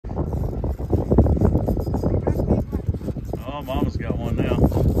one now.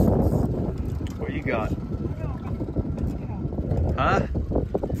 What you got? Huh?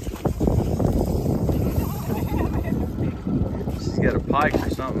 She's got a pike or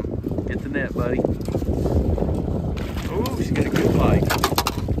something. Get the net, buddy. Oh, she's got a good pike.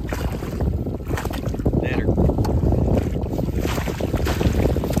 Net her.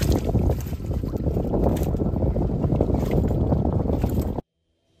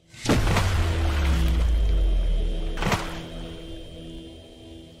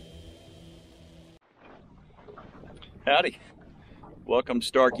 Howdy. Welcome to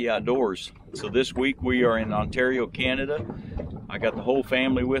Starkey Outdoors. So this week we are in Ontario, Canada. I got the whole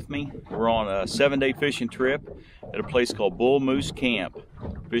family with me. We're on a 7-day fishing trip at a place called Bull Moose Camp.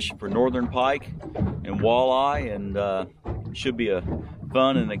 Fishing for northern pike and walleye, and should be a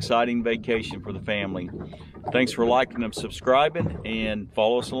fun and exciting vacation for the family. Thanks for liking and subscribing, and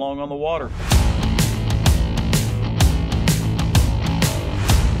follow us along on the water.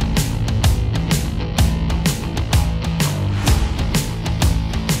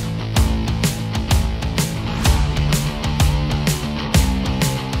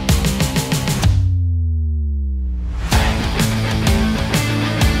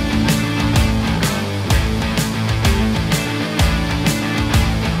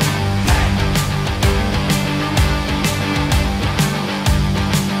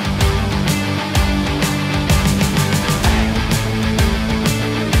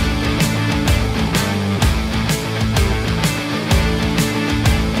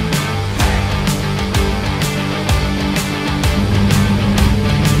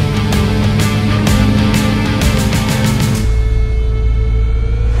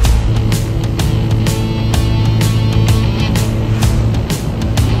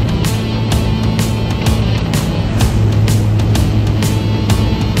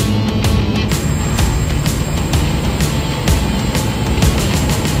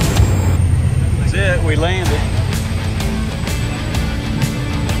 We landed.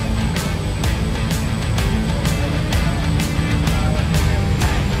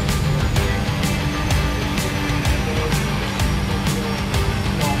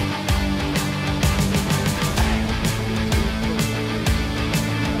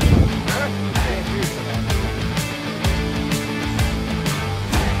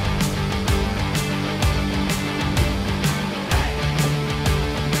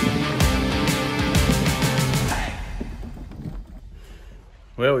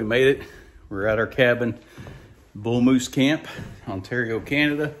 Well, we made it. We're at our cabin, Bull Moose Camp, Ontario,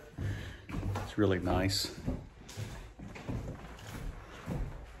 Canada. It's really nice.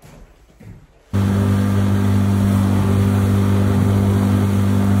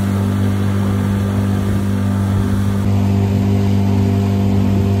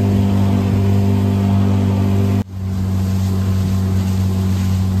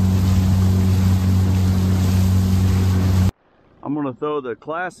 I'm gonna throw the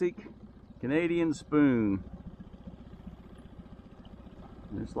classic Canadian spoon.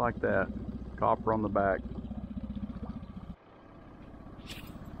 Just like that. Copper on the back.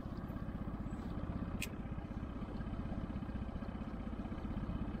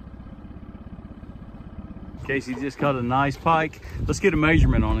 Casey just caught a nice pike. Let's get a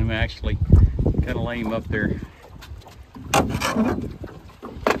measurement on him actually. Kind of lay him up there.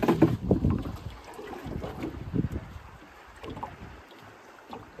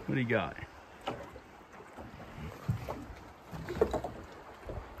 What do you got?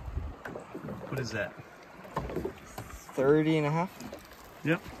 What is that? 30 and a half?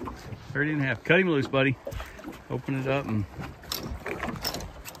 Yep, 30 and a half. Cut him loose, buddy. Open it up and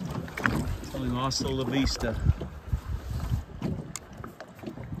tell him hasta la vista.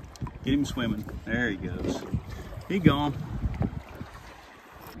 Get him swimming. There he goes. He gone.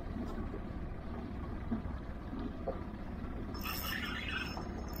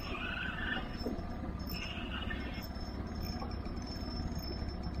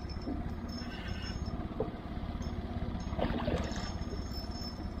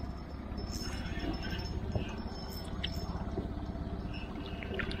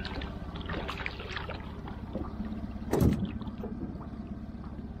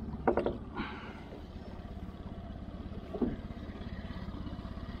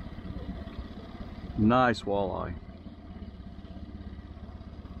 Nice walleye.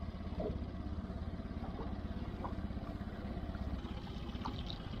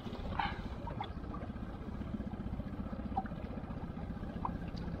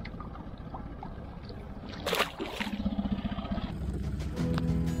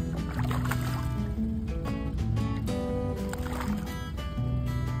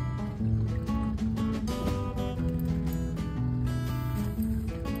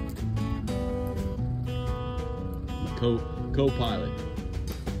 co-pilot.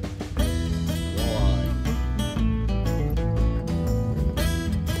 Walleye.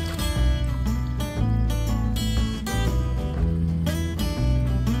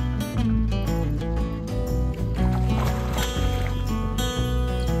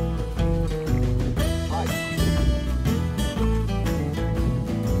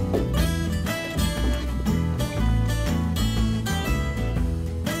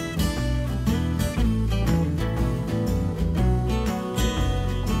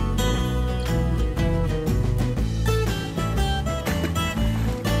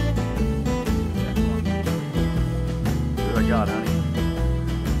 What I got, honey?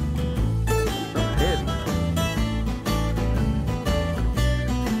 Something heavy.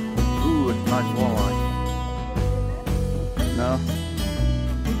 Ooh, it's a nice walleye. No.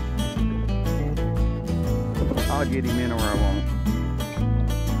 I'll get him in where I want him.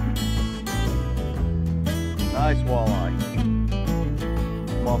 Nice walleye.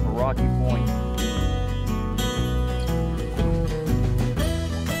 I'm off a rocky point.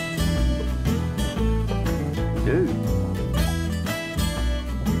 Dude.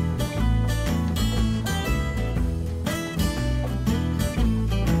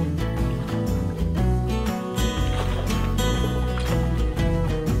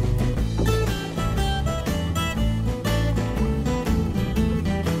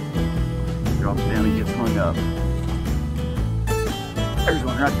 Drops down and gets hung up. There's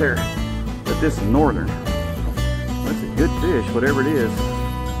one right there. But this is northern. That's a good fish, whatever it is.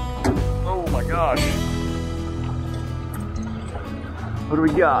 Oh my gosh. What do we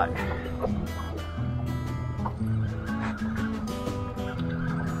got?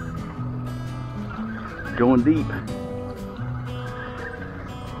 Going deep.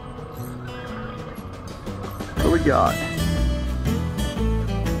 What do we got?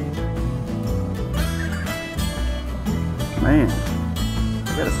 Man,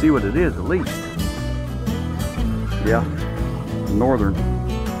 I gotta see what it is at least. Yeah, northern.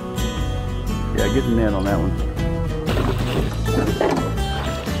 Yeah, get the net on that one.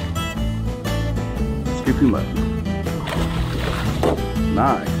 Scoop him up.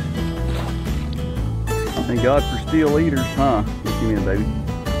 Nice. Thank God for steel eaters, huh? Get him in, baby.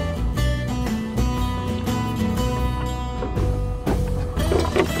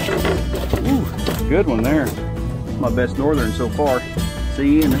 Ooh, good one there. My best northern so far.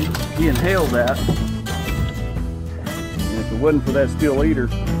 See, he inhaled that. And if it wasn't for that steel eater,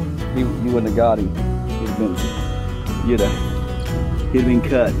 you wouldn't have got him. He'd have been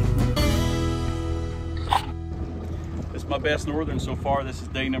cut. This is my best northern so far. This is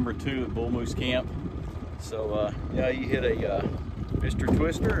day number 2 at Bull Moose Camp. So yeah, you hit a Mr.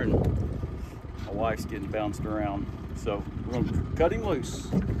 Twister, and my wife's getting bounced around. So we're gonna cut him loose.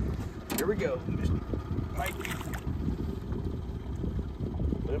 Here we go, Mr. Mike.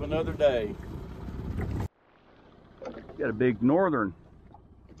 Live another day. Got a big northern.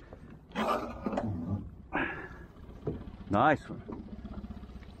 Nice one.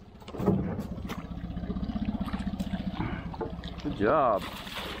 Good job.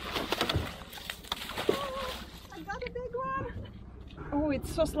 I got a big one. Oh,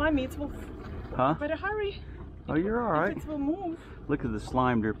 it's so slimy. It will. Huh? Better hurry. Oh, you're all right. It will move. Look at the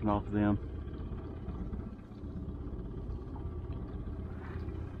slime dripping off of them.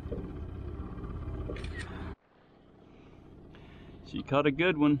 She caught a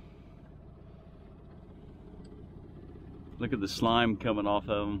good one. Look at the slime coming off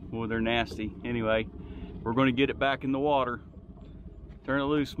of them. Oh, they're nasty. Anyway, we're going to get it back in the water. Turn it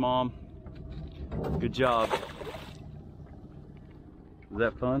loose, Mom. Good job. Was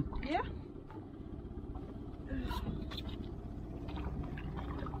that fun? Yeah.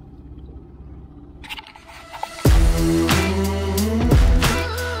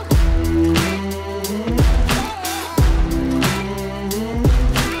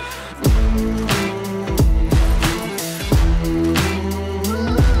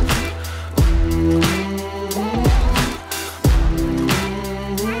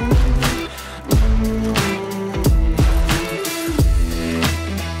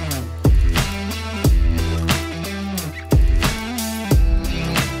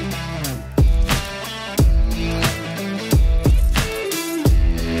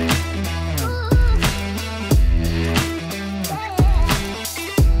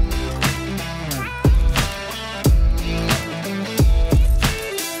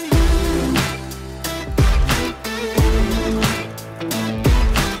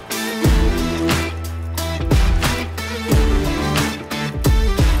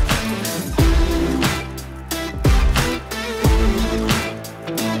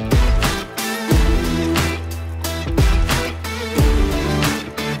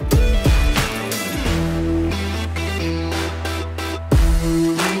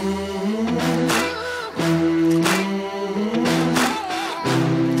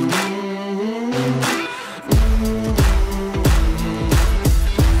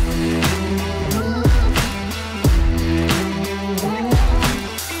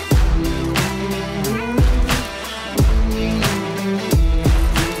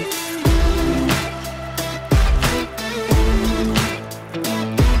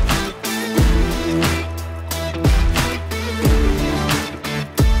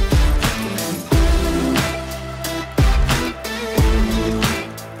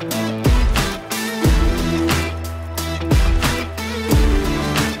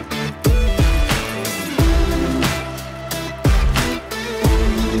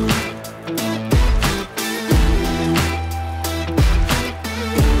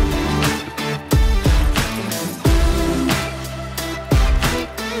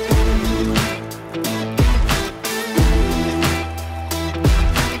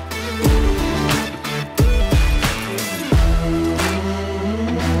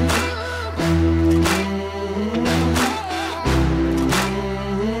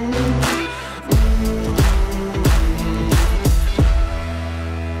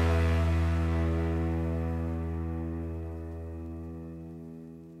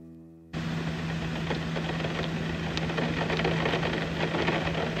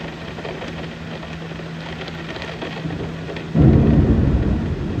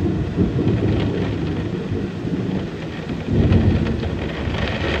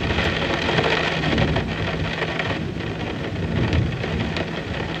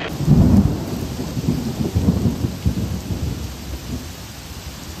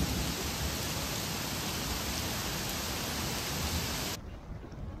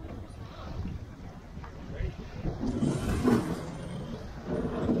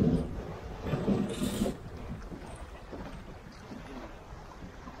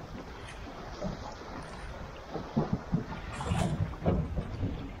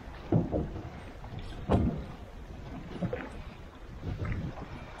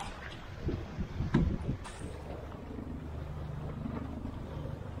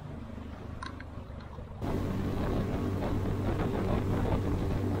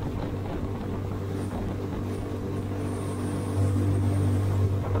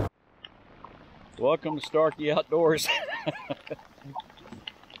 Welcome to Starkey Outdoors.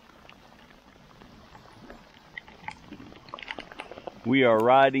 We are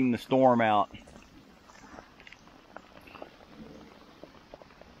riding the storm out.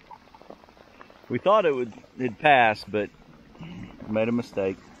 We thought it'd pass, but made a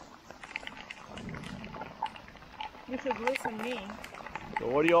mistake. You should listen to me. So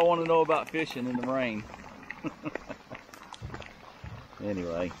what do y'all want to know about fishing in the rain?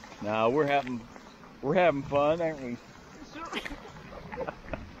 Anyway, now we're having fun, aren't we?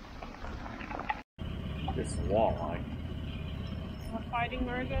 This is walleye. Not fighting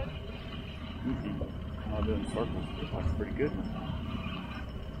very good. I'm doing circles. That's a pretty good one.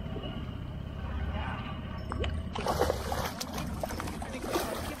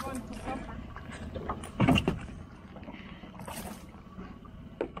 Keep on for supper.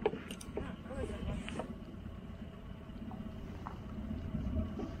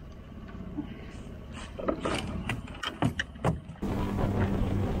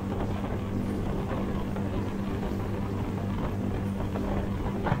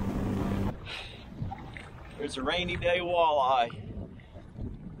 It's a rainy day walleye.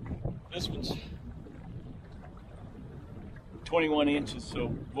 This one's 21 inches,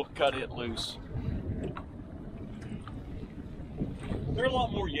 so we'll cut it loose. They're a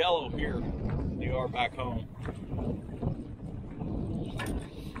lot more yellow here than they are back home.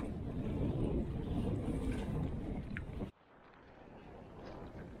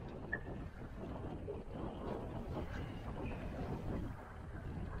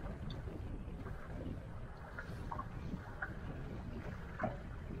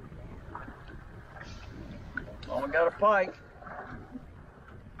 Oh, we got a pike.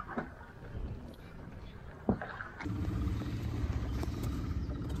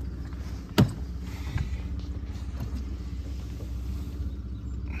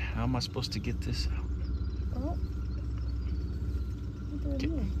 How am I supposed to get this out? Oh.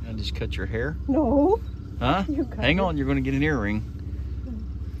 I just cut your hair? No. Huh? You cut Hang it. on, you're going to get an earring.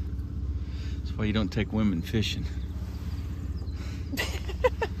 That's why you don't take women fishing.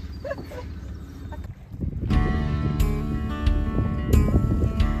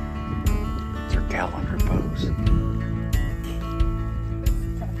 It's her calendar pose.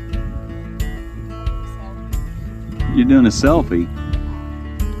 You're doing a selfie.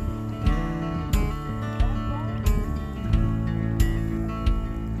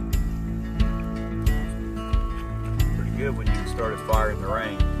 Pretty good when you started fire in the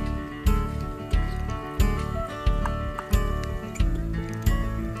rain.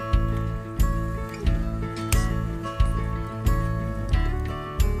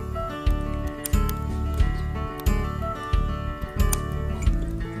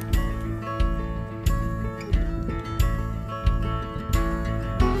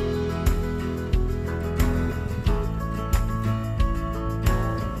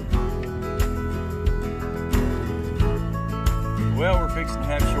 Well, we're fixing to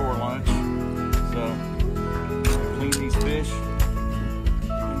have shore lunch, so clean these fish, these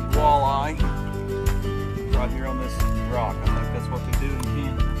walleye, right here on this rock. I think that's what they do in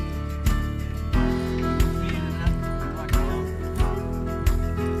Canada.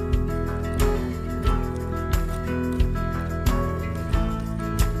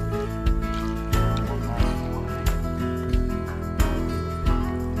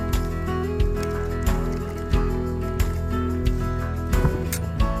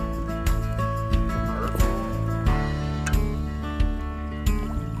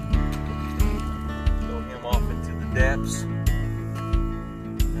 Depths.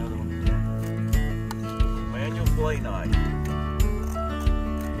 Another one. Manual play knife.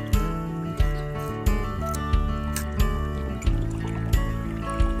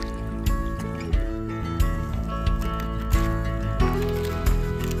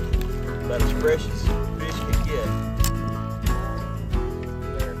 About as fresh as fish can get.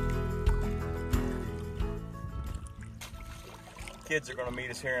 There. Kids are going to meet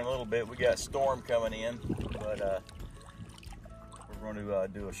us here in a little bit. We got a storm coming in, but we're going to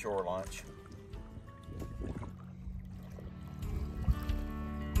do a shore lunch.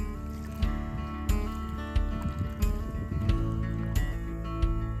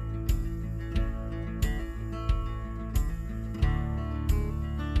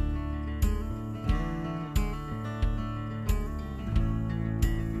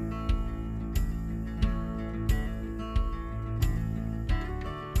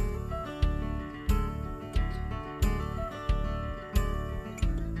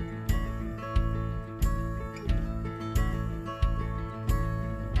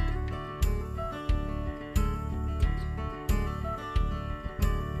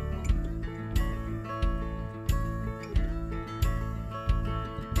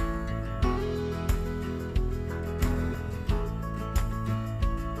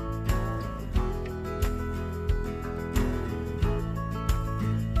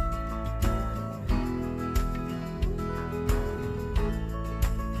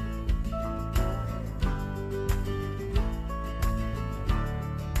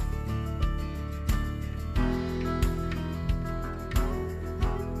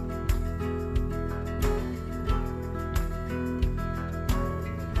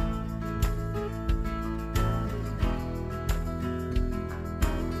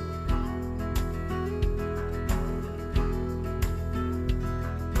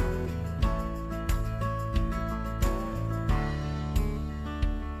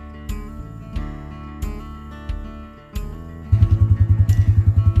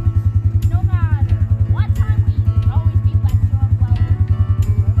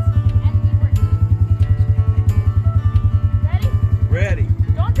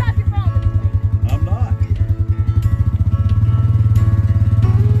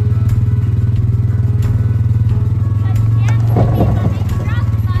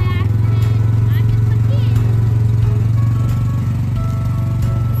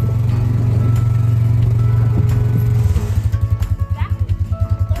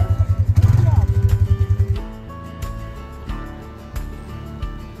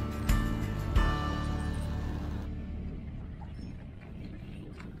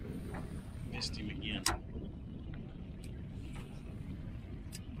 Missed him again.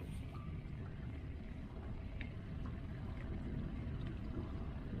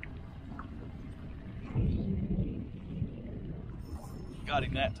 Got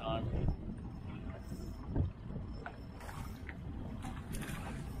him that time.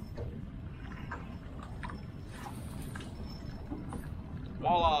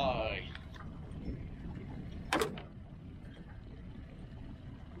 Walleye.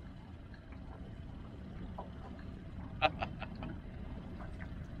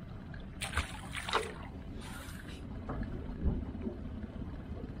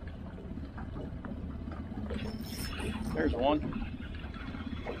 There's one.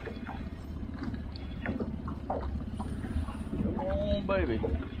 Come on, baby.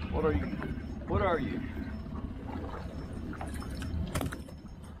 What are you? What are you?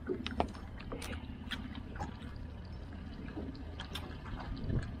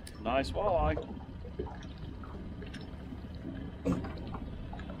 Nice walleye.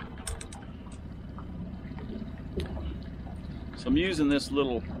 So I'm using this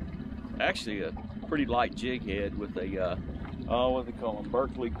little, actually a pretty light jig head with a, what do they call them?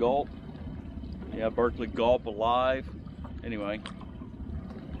 Berkeley Gulp. Yeah, Berkeley Gulp Alive. Anyway.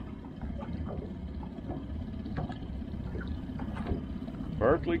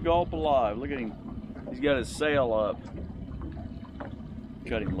 Berkeley Gulp Alive. Look at him. He's got his sail up.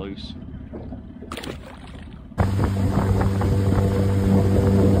 Cut him loose.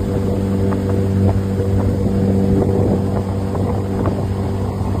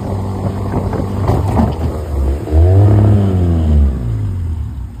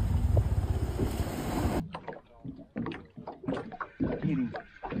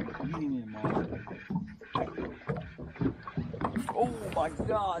 Oh my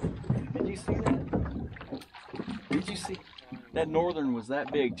God, did you see that? Did you see? That northern was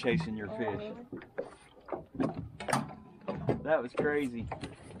that big chasing your fish. That was crazy.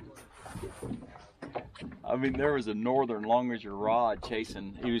 I mean, there was a northern long as your rod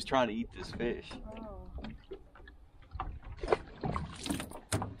chasing, he was trying to eat this fish. I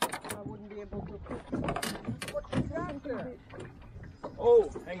wouldn't be able to put the tractor. Oh,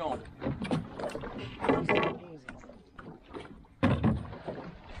 hang on.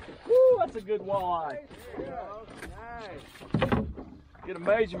 Woo, that's a good walleye. Nice. Get a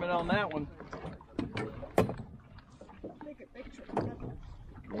measurement on that one. Take a picture.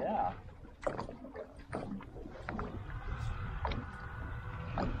 Yeah.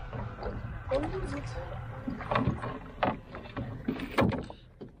 Don't lose it.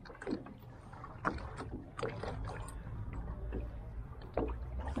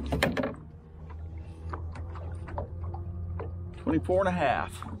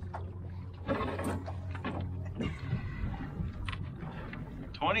 $24.5.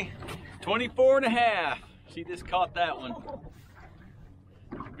 24.5. She just caught that one.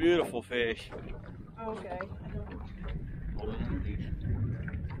 Beautiful fish. Okay.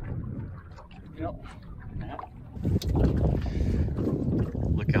 Yep.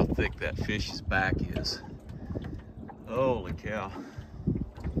 Look how thick that fish's back is. Holy cow.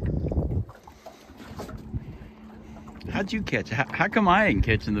 How'd you catch? How come I ain't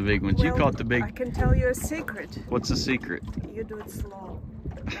catching the big ones? Well, you caught the big. I can tell you a secret. What's the secret? You do it slow.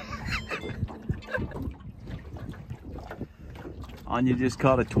 Anya just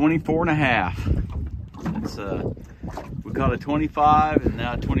caught a 24.5. It's we caught a 25 and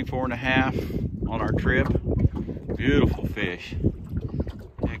now a 24.5 on our trip. Beautiful fish.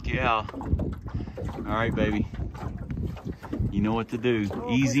 Heck yeah. All right, baby. You know what to do.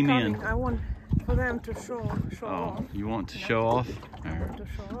 Oh, Easy men. I want for them to show off. You want to show off? I want to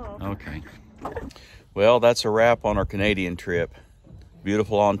show off. Okay. Well, that's a wrap on our Canadian trip.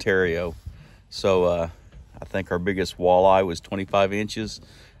 Beautiful Ontario. So I think our biggest walleye was 25 inches.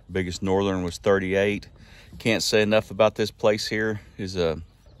 Biggest northern was 38. Can't say enough about this place here. It's a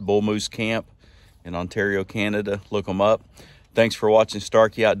bull moose camp in Ontario, Canada. Look them up. Thanks for watching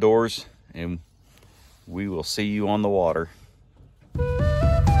Starkey Outdoors, and we will see you on the water.